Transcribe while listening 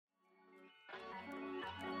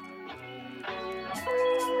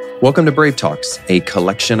Welcome to Brave Talks, a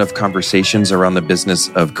collection of conversations around the business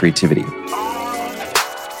of creativity.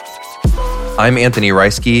 I'm Anthony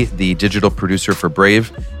Reisky, the digital producer for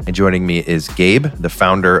Brave, and joining me is Gabe, the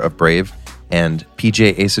founder of Brave, and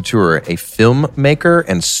PJ Asatur, a filmmaker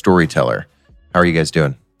and storyteller. How are you guys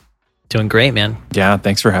doing? Doing great, man. Yeah,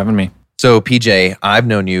 thanks for having me. So PJ, I've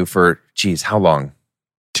known you for, how long?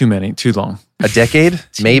 Too long. A decade,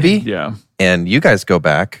 maybe? Yeah. And you guys go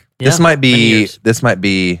back. Yeah, This might many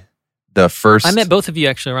be the first. I met both of you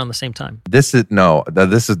actually around the same time. This is what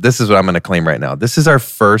I'm going to claim right now. This is our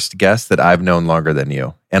first guest that I've known longer than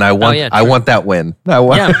you, and I want that win.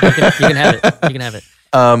 Yeah, you can have it. You can have it.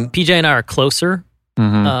 PJ and I are closer,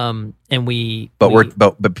 and but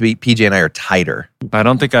PJ and I are tighter. I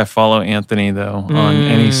don't think I follow Anthony though on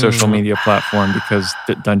any social media platform because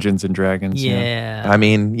Dungeons and Dragons. Yeah. I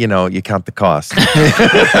mean, you count the cost.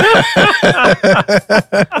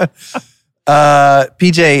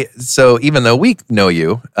 PJ, so even though we know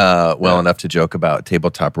you well enough to joke about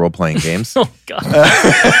tabletop role-playing games, Oh God.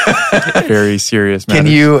 very serious can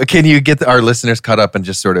matters. you get our listeners caught up in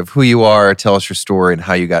just sort of who you are, tell us your story, and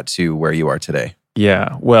how you got to where you are today?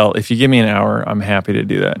 Yeah, well, if you give me an hour, I'm happy to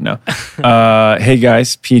do that. No. Hey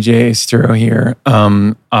guys, PJ Asatur here.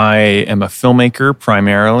 I am a filmmaker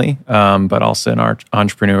primarily, but also an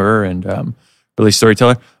entrepreneur and really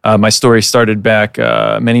storyteller. My story started back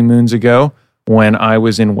many moons ago when I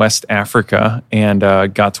was in West Africa and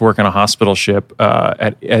got to work on a hospital ship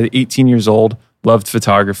at 18 years old, loved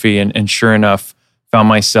photography, and sure enough, found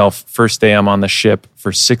myself, first day I'm on the ship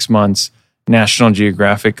for 6 months, National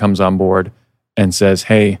Geographic comes on board and says,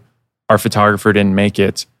 hey, our photographer didn't make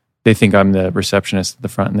it. They think I'm the receptionist at the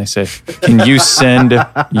front, and they say, can you send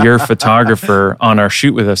your photographer on our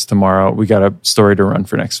shoot with us tomorrow? We got a story to run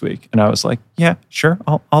for next week. And I was like, yeah, sure.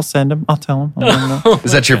 I'll send him. I'll tell him. I'll let him know.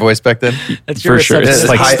 Is that your voice back then? That's your For sure. It's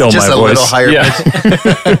like high, still just my a voice. little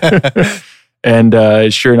higher pitch.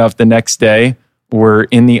 And sure enough, the next day, we're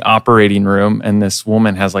in the operating room, and this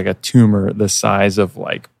woman has like a tumor the size of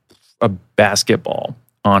like a basketball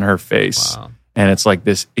on her face. Wow. And it's like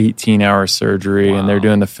this 18-hour surgery, and they're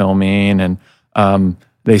doing the filming, and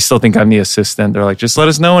they still think I'm the assistant. They're like, just let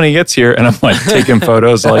us know when he gets here. And I'm like taking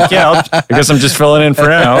photos, like, yeah, I guess I'm just filling in for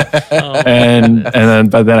now. But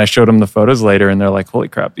then I showed them the photos later, and they're like, holy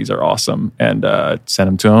crap, these are awesome. And sent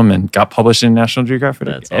them to them and got published in National Geographic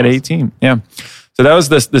at 18. Yeah. So that was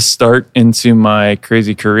the start into my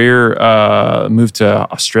crazy career. Moved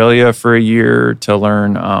to Australia for a year to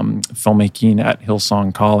learn filmmaking at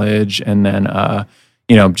Hillsong College, and then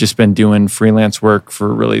just been doing freelance work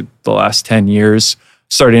for really the last 10 years.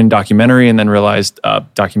 Started in documentary, and then realized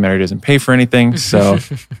documentary doesn't pay for anything. So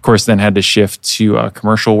of course, then had to shift to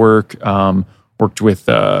commercial work. Worked with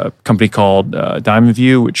a company called Diamond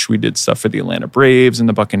View, which we did stuff for the Atlanta Braves and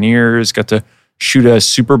the Buccaneers. Got to shoot a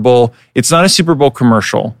Super Bowl. It's not a Super Bowl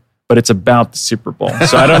commercial, but it's about the Super Bowl.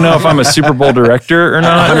 So I don't know if I'm a Super Bowl director or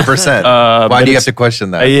not. 100%. Why do you have to question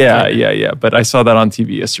that? Yeah. But I saw that on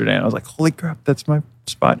TV yesterday, and I was like, holy crap, that's my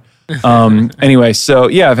spot. Anyway, so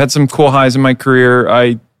yeah, I've had some cool highs in my career.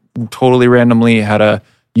 I totally randomly had a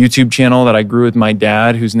YouTube channel that I grew with my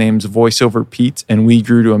dad, whose name's VoiceOver Pete, and we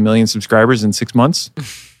grew to 1 million subscribers in 6 months.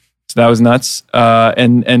 So that was nuts.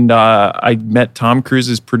 And I met Tom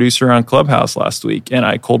Cruise's producer on Clubhouse last week, and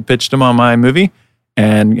I cold pitched him on my movie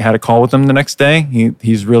and had a call with him the next day.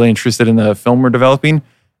 He's really interested in the film we're developing.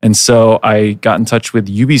 And so I got in touch with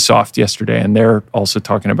Ubisoft yesterday, and they're also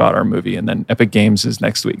talking about our movie. And then Epic Games is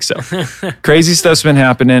next week. So crazy stuff's been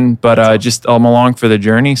happening, but I'm along for the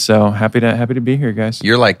journey. So happy to be here, guys.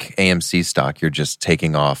 You're like AMC stock. You're just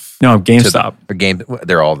taking off. No, GameStop.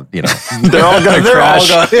 They're all, They're all going to crash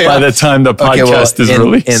by the time the podcast is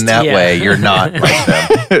released. In that way, you're not like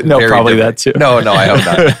them. No, Very probably different. that too. No, I hope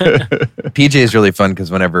not. PJ is really fun because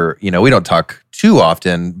whenever, we don't talk too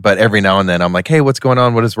often, but every now and then I'm like, hey, what's going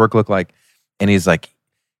on? What does work look like? And he's like,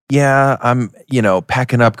 yeah, I'm,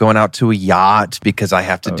 packing up, going out to a yacht because I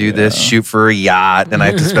have to do this, shoot for a yacht, and I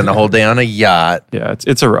have to spend the whole day on a yacht. Yeah,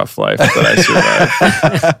 it's a rough life, but I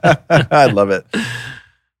survive. I love it.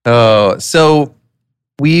 Oh, so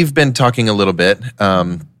we've been talking a little bit,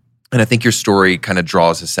 and I think your story kind of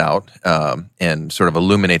draws us out and sort of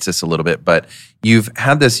illuminates us a little bit. But you've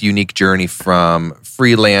had this unique journey from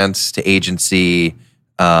freelance to agency.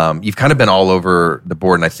 You've kind of been all over the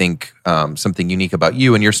board, and I think something unique about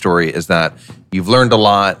you and your story is that you've learned a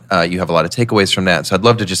lot. You have a lot of takeaways from that. So I'd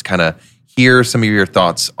love to just kind of hear some of your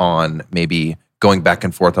thoughts on maybe going back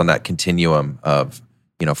and forth on that continuum of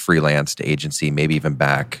freelance to agency, maybe even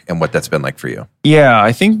back, and what that's been like for you. Yeah,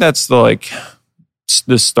 I think that's the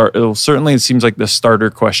certainly it seems like the starter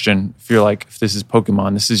question. If you're like, if this is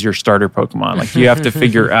Pokemon, this is your starter Pokemon. Like you have to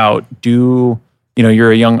figure out, you're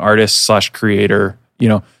a young artist / creator,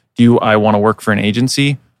 do I want to work for an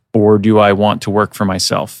agency or do I want to work for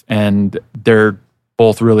myself? And they're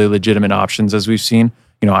both really legitimate options as we've seen.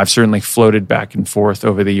 I've certainly floated back and forth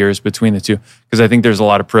over the years between the two because I think there's a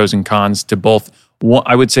lot of pros and cons to both.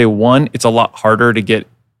 I would say one, it's a lot harder to get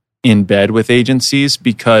in bed with agencies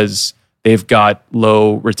because they've got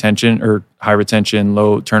low retention or high retention,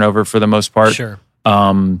 low turnover for the most part. Sure.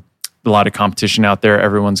 A lot of competition out there.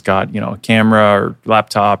 Everyone's got, a camera or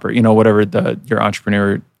laptop or, whatever your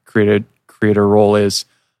entrepreneur creator role is.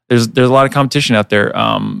 There's a lot of competition out there.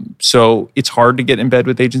 So it's hard to get in bed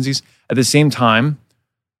with agencies. At the same time,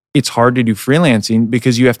 it's hard to do freelancing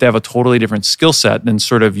because you have to have a totally different skill set than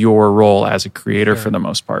sort of your role as a creator for the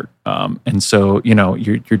most part. And so,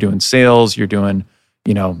 you're doing sales, you're doing,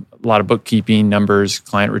 a lot of bookkeeping, numbers,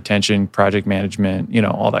 client retention, project management,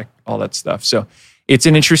 all that stuff. So it's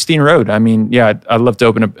an interesting road. I mean, yeah, I'd love to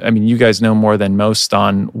open up. I mean, you guys know more than most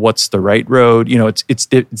on what's the right road. It's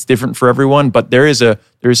different for everyone, but there is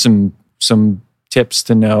some tips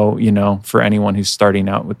to know, for anyone who's starting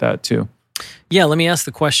out with that too. Yeah, let me ask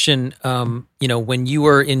the question. When you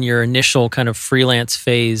were in your initial kind of freelance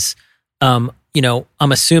phase, I'm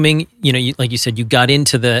assuming, like you said, you got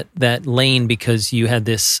into that lane because you had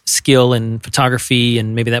this skill in photography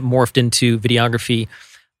and maybe that morphed into videography.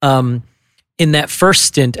 In that first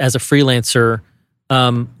stint as a freelancer,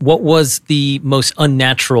 what was the most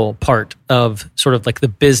unnatural part of sort of like the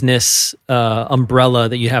business umbrella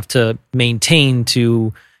that you have to maintain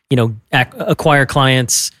to, acquire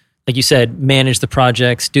clients, like you said, manage the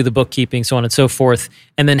projects, do the bookkeeping, so on and so forth?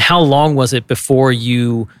 And then how long was it before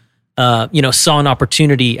you, saw an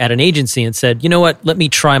opportunity at an agency and said, you know what, let me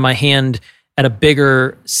try my hand at a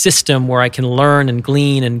bigger system where I can learn and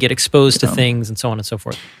glean and get exposed to things and so on and so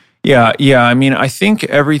forth? Yeah. I mean, I think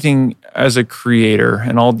everything as a creator,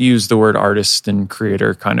 and I'll use the word artist and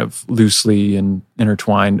creator kind of loosely and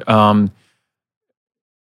intertwined.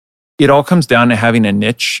 It all comes down to having a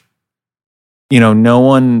niche. No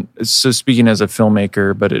one, so speaking as a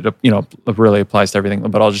filmmaker, but it, really applies to everything,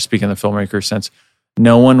 but I'll just speak in the filmmaker sense.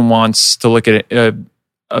 No one wants to look at a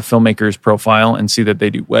filmmaker's profile and see that they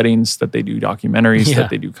do weddings, that they do documentaries, that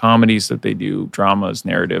they do comedies, that they do dramas,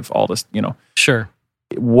 narrative, all this, Sure.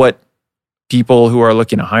 What people who are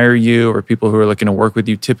looking to hire you or people who are looking to work with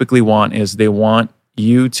you typically want is they want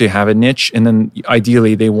you to have a niche, and then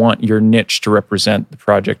ideally they want your niche to represent the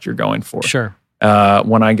project you're going for. Sure.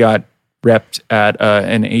 When I got repped at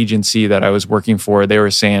an agency that I was working for, they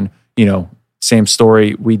were saying, same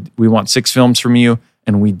story. We want 6 films from you,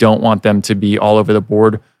 and we don't want them to be all over the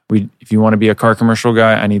board. If you want to be a car commercial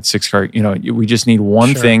guy, I need 6 car. We just need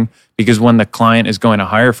one thing, because when the client is going to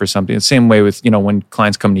hire for something, the same way with when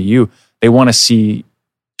clients come to you, they want to see.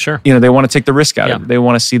 Sure. They want to take the risk out of it. They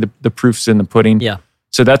want to see the proofs in the pudding. Yeah.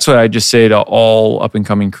 So that's what I just say to all up and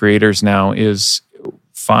coming creators now is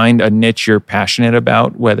find a niche you're passionate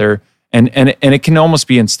about, whether. And it can almost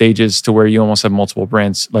be in stages to where you almost have multiple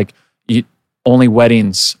brands. Like only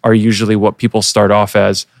weddings are usually what people start off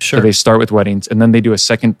as. Sure. So they start with weddings, and then they do a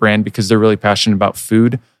second brand because they're really passionate about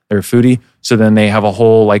food. They're a foodie. So then they have a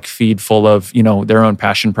whole feed full of, their own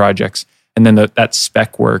passion projects. And then that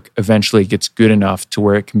spec work eventually gets good enough to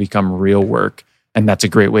where it can become real work. And that's a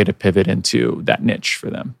great way to pivot into that niche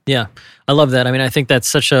for them. Yeah. I love that. I mean, I think that's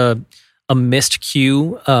such a missed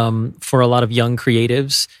cue for a lot of young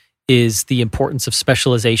creatives, is the importance of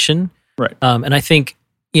specialization. Right. And I think,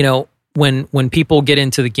 when people get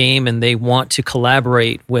into the game and they want to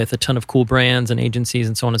collaborate with a ton of cool brands and agencies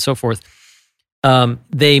and so on and so forth,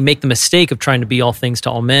 they make the mistake of trying to be all things to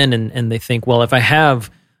all men. And they think, well, if I have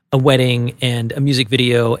a wedding and a music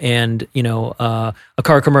video and, a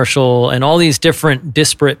car commercial and all these different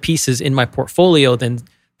disparate pieces in my portfolio, then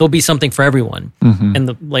there'll be something for everyone. Mm-hmm.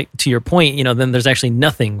 And to your point, then there's actually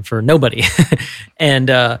nothing for nobody.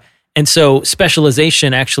 And so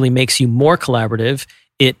specialization actually makes you more collaborative.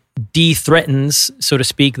 It de-threatens, so to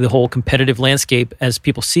speak, the whole competitive landscape as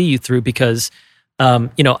people see you through, because,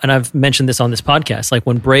 and I've mentioned this on this podcast, like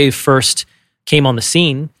when Brave first came on the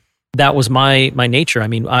scene, that was my nature. I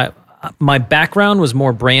mean, my background was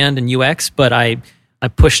more brand and UX, but I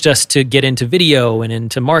pushed us to get into video and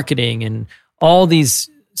into marketing and all these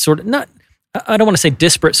sort of, I don't want to say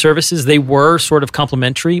disparate services. They were sort of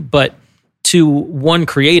complementary, but to one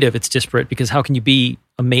creative, it's disparate, because how can you be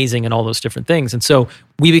amazing in all those different things? And so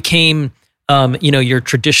we became, your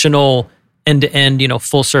traditional end-to-end,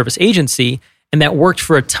 full service agency, and that worked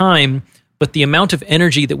for a time. but the amount of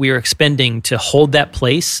energy that we were expending to hold that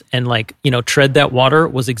place and tread that water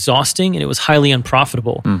was exhausting, and it was highly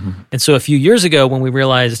unprofitable. And so a few years ago, when we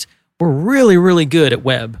realized we're really, really good at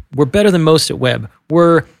web, we're better than most at web,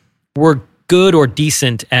 we're good or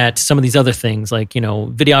decent at some of these other things like,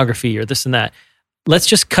 videography or this and that. Let's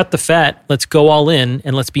just cut the fat. Let's go all in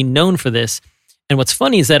and let's be known for this. And what's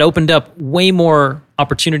funny is that opened up way more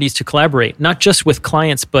opportunities to collaborate, not just with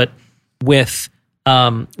clients, but with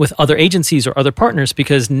other agencies or other partners,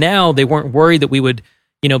 because now they weren't worried that we would,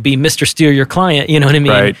 be Mr. Steer your client. You know what I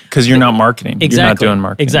mean? Right. Because you're not marketing. Exactly. You're not doing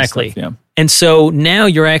marketing. Exactly. And stuff, yeah. And so now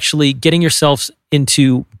you're actually getting yourselves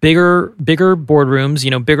into bigger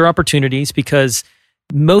boardrooms, bigger opportunities, because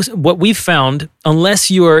what we've found,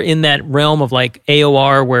 unless you are in that realm of like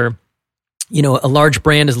AOR where, a large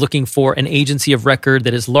brand is looking for an agency of record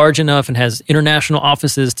that is large enough and has international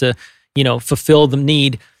offices to, fulfill the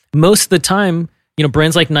need. Most of the time,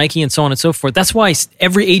 brands like Nike and so on and so forth. That's why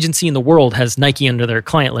every agency in the world has Nike under their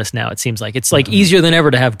client list now, it seems like. It's like easier than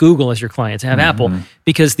ever to have Google as your client, to have Apple,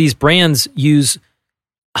 because these brands use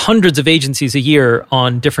hundreds of agencies a year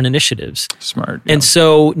on different initiatives. Smart. Yeah. And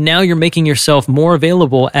so now you're making yourself more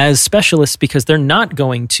available as specialists, because they're not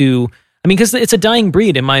going to, because it's a dying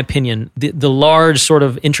breed, in my opinion, the large sort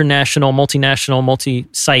of international, multinational,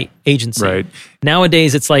 multi-site agency. Right.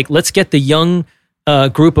 Nowadays, it's like, let's get the young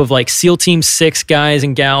group of like SEAL Team 6 guys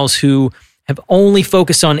and gals who have only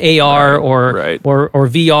focused on AR or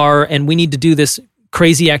VR, and we need to do this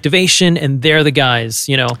crazy activation, and they're the guys,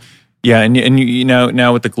 Yeah, and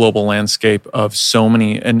now with the global landscape of so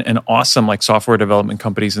many and awesome like software development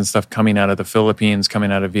companies and stuff coming out of the Philippines,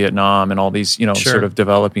 coming out of Vietnam, and all these sort of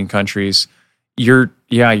developing countries, you're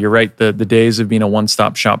right. The days of being a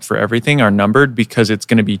one-stop shop for everything are numbered, because it's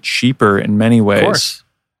going to be cheaper in many ways. Of course.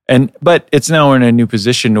 But it's now in a new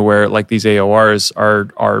position to where like these AORs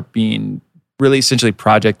are being really essentially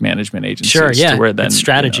project management agencies. Sure, yeah. To where then it's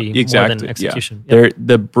strategy exactly, more than execution. Yeah.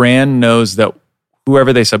 The brand knows that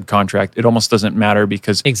whoever they subcontract, it almost doesn't matter,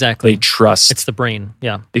 because exactly they trust. It's the brain.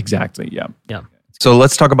 Yeah. Exactly. Yeah. Yeah. So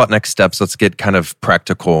let's talk about next steps. Let's get kind of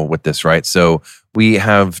practical with this, right? So we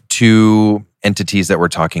have two entities that we're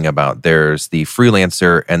talking about. There's the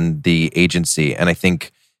freelancer and the agency. And I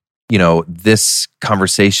think, this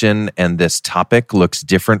conversation and this topic looks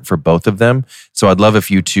different for both of them. So I'd love if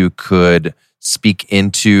you two could speak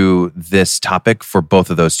into this topic for both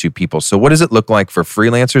of those two people. So what does it look like for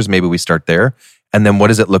freelancers? Maybe we start there. And then what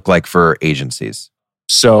does it look like for agencies?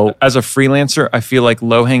 So as a freelancer, I feel like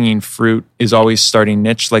low-hanging fruit is always starting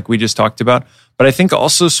niche, like we just talked about. But I think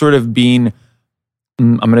also sort of being,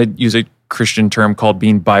 I'm going to use a Christian term called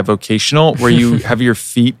being bivocational, where you have your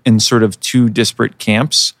feet in sort of two disparate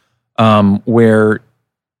camps, where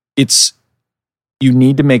you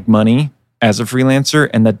need to make money as a freelancer,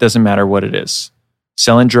 and that doesn't matter what it is.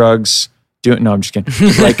 Selling drugs, no, I'm just kidding.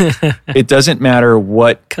 Like, it doesn't matter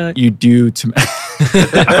what you do to.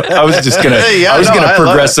 I was just gonna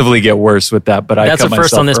progressively get worse with that, but that's I cut the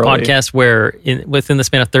first on this early. podcast where within the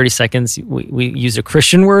span of 30 seconds we used a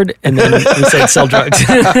Christian word and then we said sell drugs.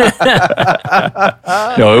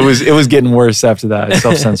 No, it was getting worse after that. I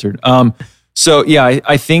self-censored. So yeah,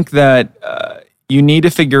 I think that you need to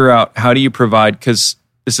figure out how do you provide, because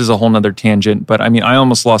this is a whole nother tangent, but I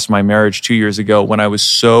almost lost my marriage 2 years ago when I was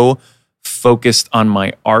so focused on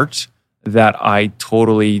my art that I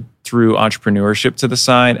totally threw entrepreneurship to the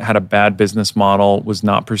side, had a bad business model, was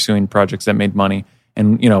not pursuing projects that made money,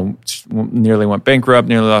 and nearly went bankrupt,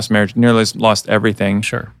 nearly lost marriage, nearly lost everything.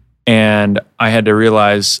 Sure. And I had to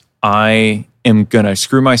realize I am going to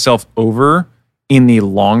screw myself over in the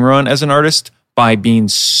long run as an artist by being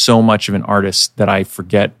so much of an artist that I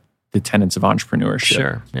forget the tenets of entrepreneurship.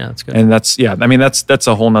 Sure. Yeah, that's good. And that's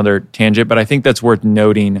a whole nother tangent, but I think that's worth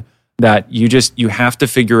noting that you have to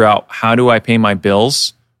figure out, how do I pay my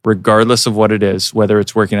bills regardless of what it is, whether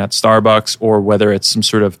it's working at Starbucks or whether it's some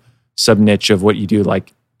sort of sub niche of what you do,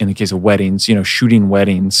 like in the case of weddings, shooting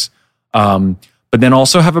weddings. But then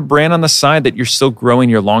also have a brand on the side that you're still growing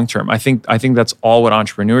your long term. I think that's all what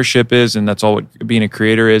entrepreneurship is, and that's all what being a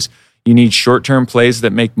creator is. You need short-term plays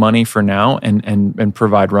that make money for now and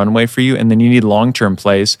provide runway for you. And then you need long-term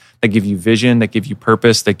plays that give you vision, that give you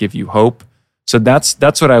purpose, that give you hope. So that's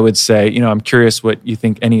what I would say. I'm curious what you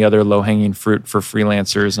think any other low-hanging fruit for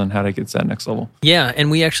freelancers and how to get to that next level. Yeah, and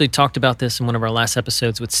we actually talked about this in one of our last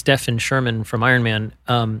episodes with Stefan Sherman from Ironman.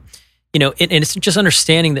 And it's just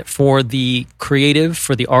understanding that for the creative,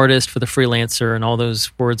 for the artist, for the freelancer, and all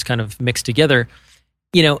those words kind of mixed together,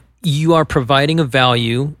 you are providing a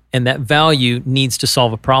value, and that value needs to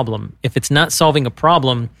solve a problem. If it's not solving a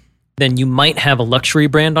problem, then you might have a luxury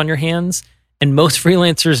brand on your hands. And most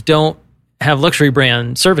freelancers don't have luxury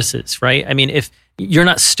brand services, right? I mean, if you're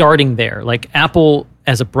not starting there, like Apple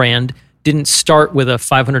as a brand didn't start with a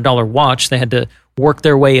 $500 watch. They had to work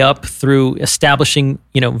their way up through establishing,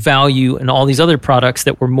 value and all these other products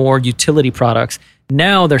that were more utility products.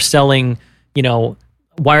 Now they're selling,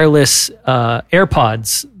 wireless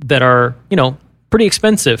AirPods that are, pretty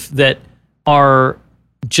expensive, that are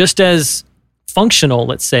just as functional,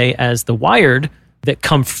 let's say, as the wired that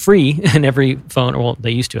come free in every phone. Well,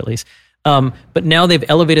 they used to at least. But now they've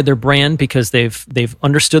elevated their brand because they've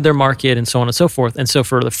understood their market and so on and so forth. And so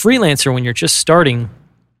for the freelancer, when you're just starting,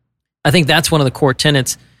 I think that's one of the core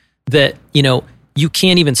tenets that, you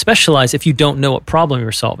can't even specialize if you don't know what problem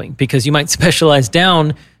you're solving, because you might specialize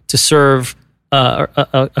down to serve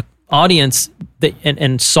a audience that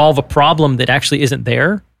and solve a problem that actually isn't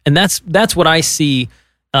there. And that's what I see.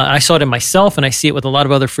 I saw it in myself, and I see it with a lot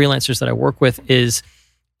of other freelancers that I work with, is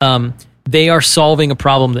they are solving a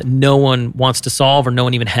problem that no one wants to solve or no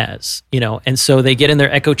one even has, and so they get in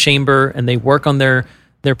their echo chamber and they work on their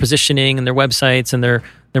positioning and their websites and their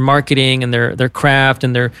marketing and their craft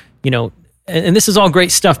and their, and this is all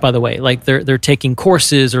great stuff, by the way, like they're taking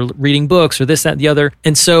courses or reading books or this, that, and the other.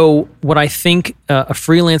 And so what I think a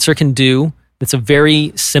freelancer can do, that's a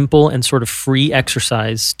very simple and sort of free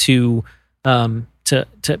exercise to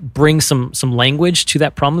bring some language to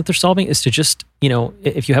that problem that they're solving, is to just,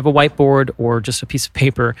 if you have a whiteboard or just a piece of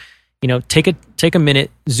paper, take a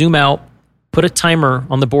minute, zoom out, put a timer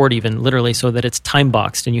on the board, even literally, so that it's time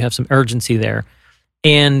boxed and you have some urgency there,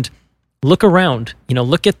 and look around,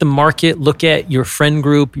 look at the market, look at your friend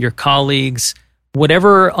group, your colleagues,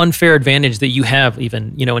 whatever unfair advantage that you have,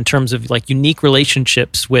 even, in terms of like unique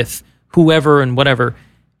relationships with whoever and whatever,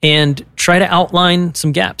 and try to outline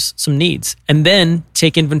some gaps, some needs, and then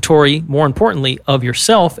take inventory, more importantly, of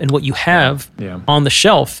yourself and what you have on the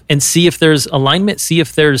shelf, and see if there's alignment, see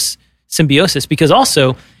if there's symbiosis. Because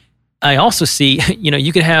I also see,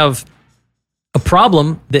 you could have a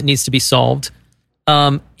problem that needs to be solved,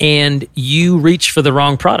 and you reach for the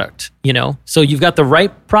wrong product, so you've got the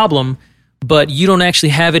right problem, but you don't actually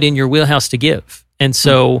have it in your wheelhouse to give. And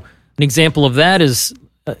so an example of that is,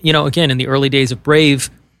 again, in the early days of Brave,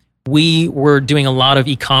 we were doing a lot of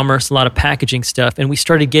e-commerce, a lot of packaging stuff, and we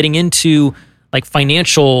started getting into like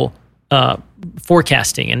financial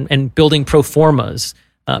forecasting and building pro formas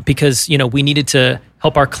because we needed to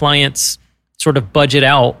help our clients sort of budget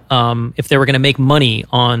out if they were going to make money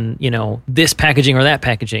on this packaging or that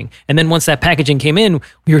packaging. And then once that packaging came in,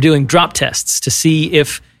 we were doing drop tests to see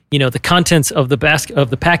if the contents of the basket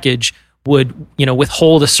of the package would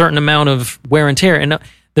withhold a certain amount of wear and tear. And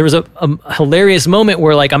there was a hilarious moment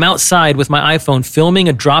where like I'm outside with my iPhone filming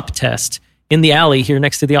a drop test in the alley here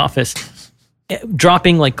next to the office,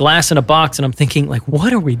 dropping like glass in a box, and I'm thinking like,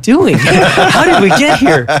 what are we doing? How did we get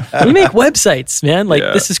here? We make websites, man. Like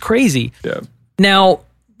this is crazy. Yeah. Now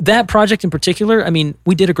that project in particular, I mean,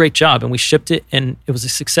 we did a great job and we shipped it and it was a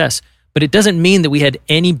success, but it doesn't mean that we had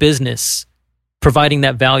any business providing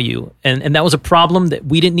that value. And that was a problem that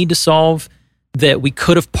we didn't need to solve, that we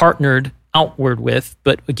could have partnered outward with,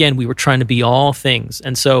 but again, we were trying to be all things.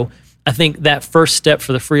 And so I think that first step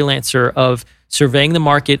for the freelancer of surveying the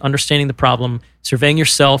market, understanding the problem, surveying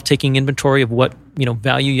yourself, taking inventory of what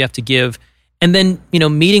value you have to give, and then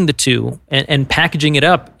meeting the two and packaging it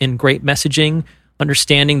up in great messaging,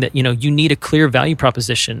 understanding that you need a clear value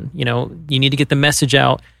proposition. You need to get the message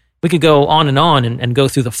out. We could go on and go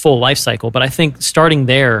through the full life cycle, but I think starting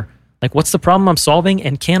there, like, what's the problem I'm solving,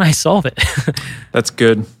 and can I solve it? That's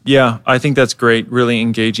good. Yeah, I think that's great. Really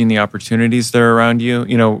engaging the opportunities that are around you.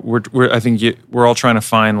 I think we're all trying to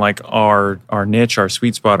find like our niche, our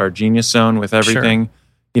sweet spot, our genius zone with everything.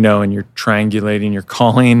 Sure. And you're triangulating your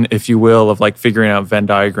calling, if you will, of like figuring out Venn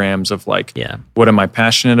diagrams of like, what am I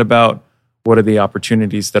passionate about? What are the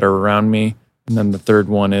opportunities that are around me? And then the third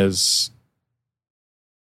one is,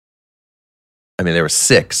 I mean, there were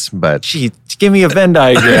 6, but... Gee, give me a Venn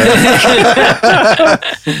diagram.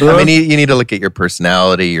 I mean, you need to look at your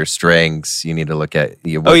personality, your strengths. You need to look at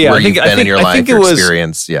where you've been in your life, your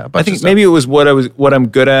experience. Yeah, I think maybe it was what I'm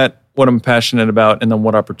good at, what I'm passionate about, and then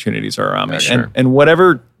what opportunities are around me. Sure. And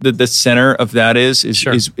whatever the center of that is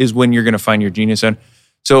when you're going to find your genius zone.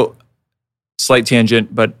 So, slight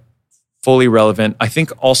tangent, but fully relevant. I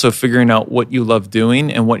think also figuring out what you love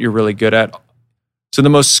doing and what you're really good at. So the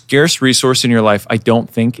most scarce resource in your life, I don't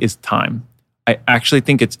think, is time. I actually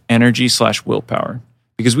think it's energy/willpower,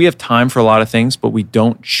 because we have time for a lot of things, but we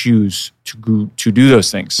don't choose to do those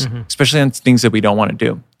things, especially on things that we don't want to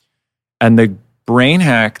do. And the brain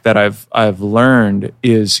hack that I've learned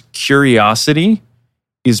is curiosity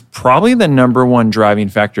is probably the number one driving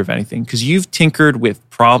factor of anything, because you've tinkered with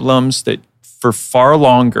problems that for far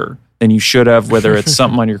longer than you should have, whether it's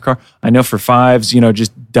something on your car. I know for fives,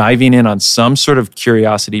 just diving in on some sort of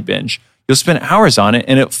curiosity binge, you'll spend hours on it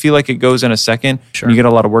and it'll feel like it goes in a second and you get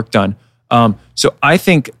a lot of work done. So I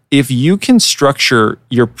think if you can structure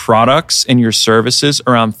your products and your services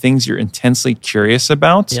around things you're intensely curious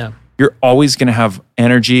about, you're always going to have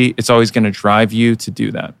energy. It's always going to drive you to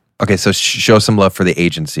do that. Okay, so show some love for the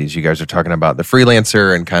agencies. You guys are talking about the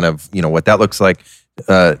freelancer and kind of, what that looks like.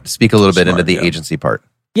 Speak a little bit into the agency part.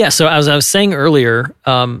 Yeah, so as I was saying earlier,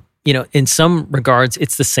 in some regards,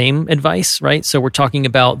 it's the same advice, right? So we're talking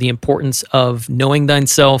about the importance of knowing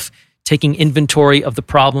thyself, taking inventory of the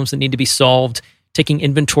problems that need to be solved, taking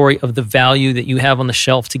inventory of the value that you have on the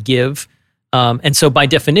shelf to give. And so by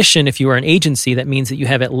definition, if you are an agency, that means that you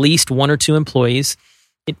have at least 1 or 2 employees.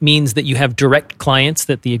 It means that you have direct clients,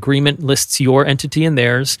 that the agreement lists your entity and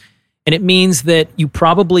theirs. And it means that you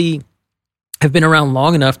probably have been around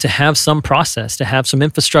long enough to have some process, to have some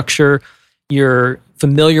infrastructure. You're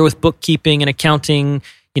familiar with bookkeeping and accounting.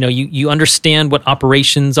 You understand what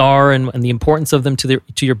operations are and the importance of them to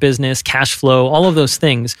your business, cash flow, all of those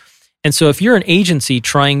things. And so if you're an agency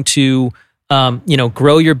trying to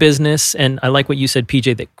grow your business, and I like what you said,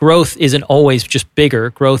 PJ, that growth isn't always just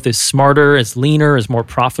bigger. Growth is smarter, is leaner, is more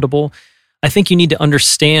profitable. I think you need to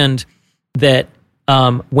understand that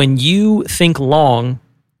when you think long,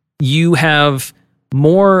 you have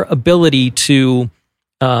more ability to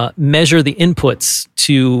measure the inputs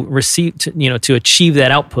to receive, to achieve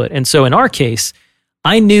that output. And so in our case,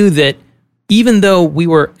 I knew that even though we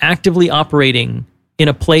were actively operating in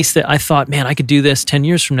a place that I thought, man, I could do this 10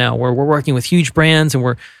 years from now, where we're working with huge brands and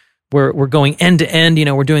we're going end to end,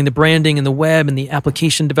 we're doing the branding and the web and the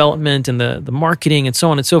application development and the marketing and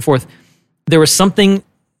so on and so forth. There was something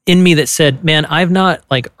in me that said, man, I've not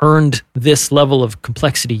earned this level of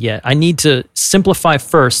complexity yet. I need to simplify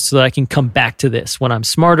first so that I can come back to this when I'm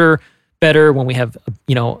smarter, better, when we have,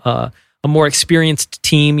 a more experienced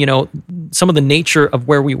team. Some of the nature of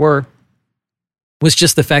where we were was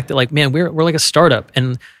just the fact that man, we're like a startup,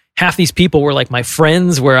 and half these people were my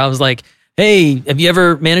friends, where I was like, hey, have you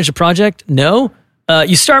ever managed a project? No?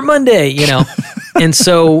 You start Monday, And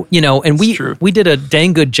so, and we did a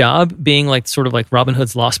dang good job being sort of like Robin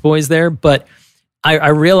Hood's Lost Boys there. But I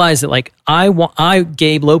realized that I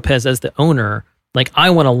Gabe Lopez as the owner,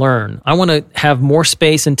 I want to learn. I want to have more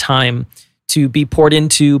space and time to be poured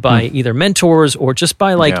into by either mentors or just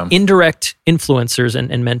by indirect influencers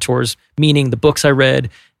and mentors, meaning the books I read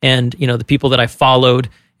and, the people that I followed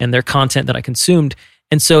and their content that I consumed.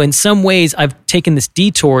 And so in some ways, I've taken this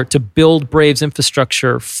detour to build Brave's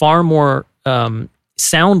infrastructure far more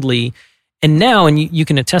soundly. And now, and you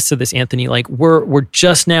can attest to this, Anthony, we're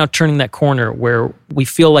just now turning that corner where we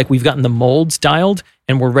feel like we've gotten the molds dialed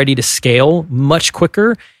and we're ready to scale much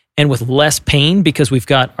quicker and with less pain, because we've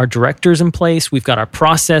got our directors in place, we've got our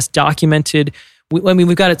process documented.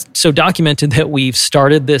 We've got it so documented that we've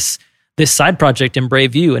started this side project in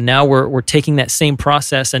BraveView, and now we're taking that same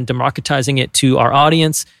process and democratizing it to our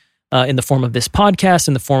audience in the form of this podcast,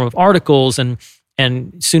 in the form of articles and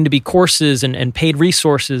soon to be courses and paid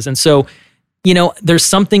resources. And so, there's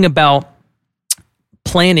something about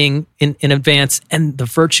planning in advance and the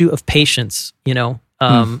virtue of patience,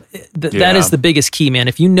 that is the biggest key, man.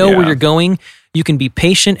 If you know where you're going, you can be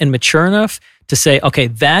patient and mature enough to say, okay,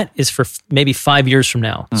 that is for maybe 5 years from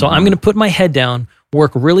now. So I'm going to put my head down,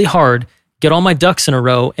 work really hard, get all my ducks in a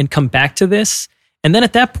row, and come back to this. And then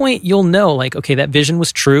at that point, you'll know, okay, that vision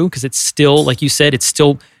was true, because it's still, like you said, it's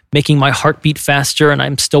still making my heart beat faster and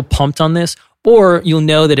I'm still pumped on this. Or you'll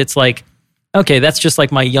know that it's okay, that's just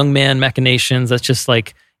my young man machinations. That's just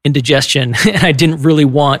indigestion. And I didn't really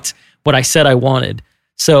want what I said I wanted.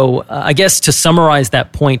 So I guess to summarize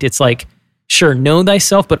that point, it's sure, know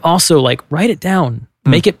thyself, but also write it down,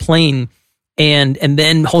 make it plain, and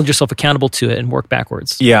then hold yourself accountable to it and work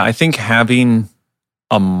backwards. Yeah, I think having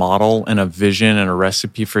a model and a vision and a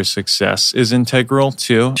recipe for success is integral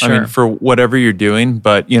too. Sure. I mean, for whatever you're doing,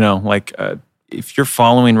 but if you're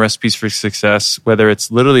following recipes for success, whether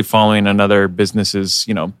it's literally following another business's,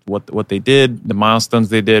 what they did, the milestones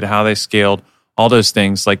they did, how they scaled, all those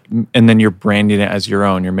things, and then you're branding it as your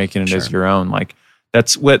own, you're making it as your own.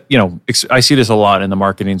 That's what, I see this a lot in the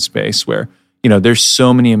marketing space where, there's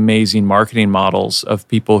so many amazing marketing models of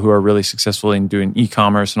people who are really successful in doing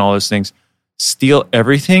e-commerce and all those things. Steal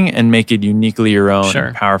everything and make it uniquely your own,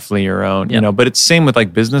 and powerfully your own, but it's same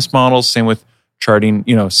with business models, same with charting,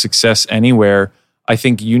 success anywhere. I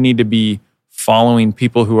think you need to be following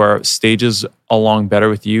people who are stages along better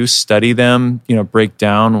with you, study them, break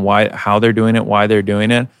down how they're doing it, why they're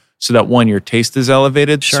doing it, so that one, your taste is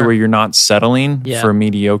elevated, so Sure. where you're not settling Yeah. for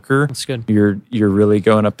mediocre. That's good. You're really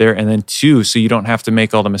going up there. And then two, so you don't have to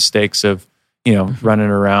make all the mistakes of, running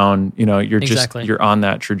around. You're Exactly. you're on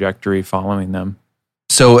that trajectory following them.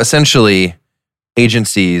 So essentially,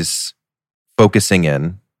 agencies focusing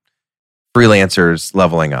in, freelancers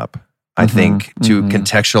leveling up. I think to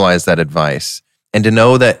contextualize that advice and to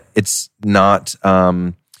know that it's not,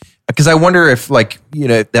 because I wonder if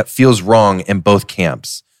that feels wrong in both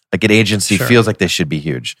camps. Like an agency Sure. feels like they should be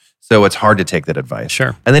huge, so it's hard to take that advice.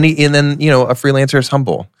 Sure. And then a freelancer is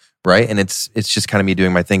humble, right? And it's just kind of me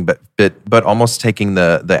doing my thing, but almost taking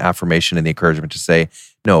the affirmation and the encouragement to say,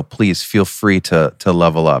 no, please feel free to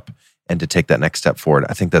level up and to take that next step forward.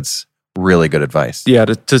 I think that's really good advice. Yeah,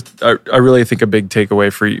 I really think a big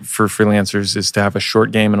takeaway for freelancers is to have a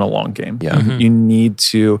short game and a long game. Yeah. You need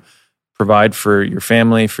to provide for your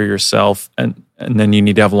family, for yourself, and then you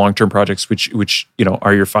need to have long-term projects, which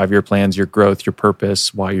are your 5-year plans, your growth, your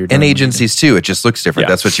purpose, why you're doing And agencies too. It just looks different.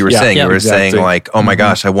 Yeah. That's what you were Yeah. saying. Yeah, You were saying exactly. like, oh my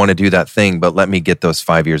gosh, I want to do that thing, but let me get those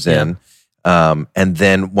 5 years in. And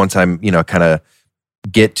then once I'm, kind of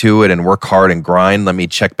get to it and work hard and grind, let me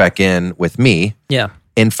check back in with me Yeah.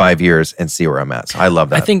 in 5 years and see where I'm at. So I love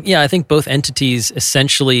that. I think both entities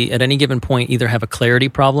essentially at any given point either have a clarity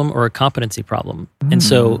problem or a competency problem. And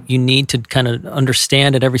so you need to kind of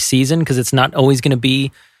understand at every season, because it's not always going to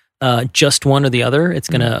be just one or the other. It's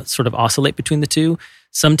going to sort of oscillate between the two.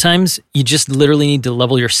 Sometimes you just literally need to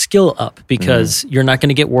level your skill up because you're not going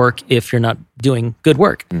to get work if you're not doing good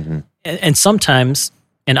work. And sometimes,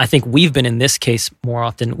 and I think we've been in this case more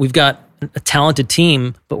often, we've got a talented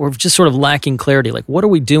team, but we're just sort of lacking clarity. Like, what are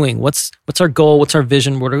we doing? What's our goal? What's our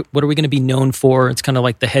vision? What are we going to be known for? It's kind of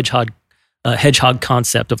like the hedgehog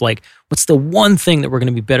concept of like, what's the one thing that we're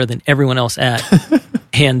going to be better than everyone else at?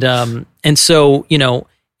 and so,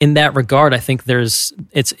 in that regard, I think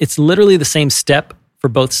it's literally the same step for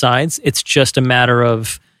both sides. It's just a matter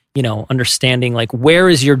of, understanding like, where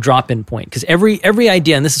is your drop-in point? Because every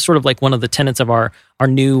idea, and this is sort of like one of the tenets of our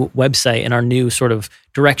new website and our new sort of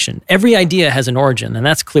direction. Every idea has an origin, and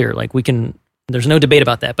that's clear. Like there's no debate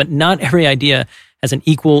about that, but not every idea has an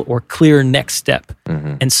equal or clear next step.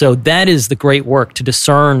 And so that is the great work to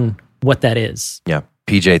discern what that is. Yeah.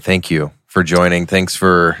 PJ, thank you for joining. Thanks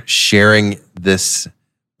for sharing this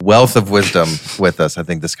wealth of wisdom with us. I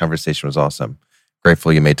think this conversation was awesome.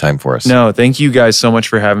 Grateful you made time for us. No, thank you guys so much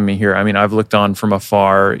for having me here. I mean, I've looked on from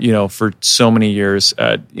afar, for so many years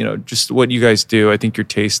at, just what you guys do. I think your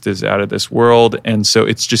taste is out of this world. And so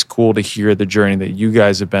it's just cool to hear the journey that you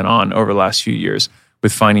guys have been on over the last few years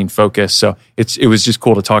with finding focus. So it was just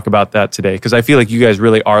cool to talk about that today, because I feel like you guys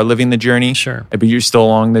really are living the journey. Sure. But you're still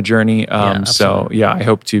along the journey. So absolutely. yeah, I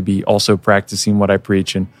hope to be also practicing what I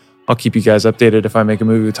preach, and I'll keep you guys updated if I make a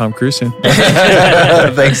movie with Tom Cruise soon.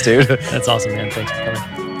 Thanks, dude. That's awesome, man. Thanks for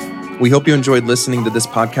coming. We hope you enjoyed listening to this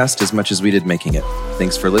podcast as much as we did making it.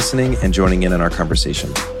 Thanks for listening and joining in on our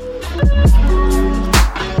conversation.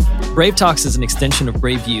 Brave Talks is an extension of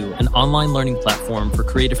BraveU, an online learning platform for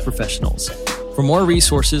creative professionals. For more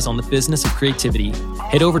resources on the business of creativity,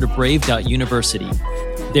 head over to brave.university.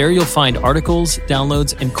 There you'll find articles,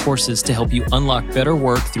 downloads, and courses to help you unlock better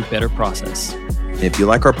work through better process. If you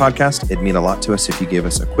like our podcast, it'd mean a lot to us if you gave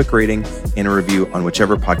us a quick rating and a review on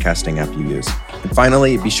whichever podcasting app you use. And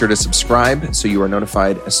finally, be sure to subscribe so you are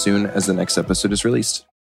notified as soon as the next episode is released.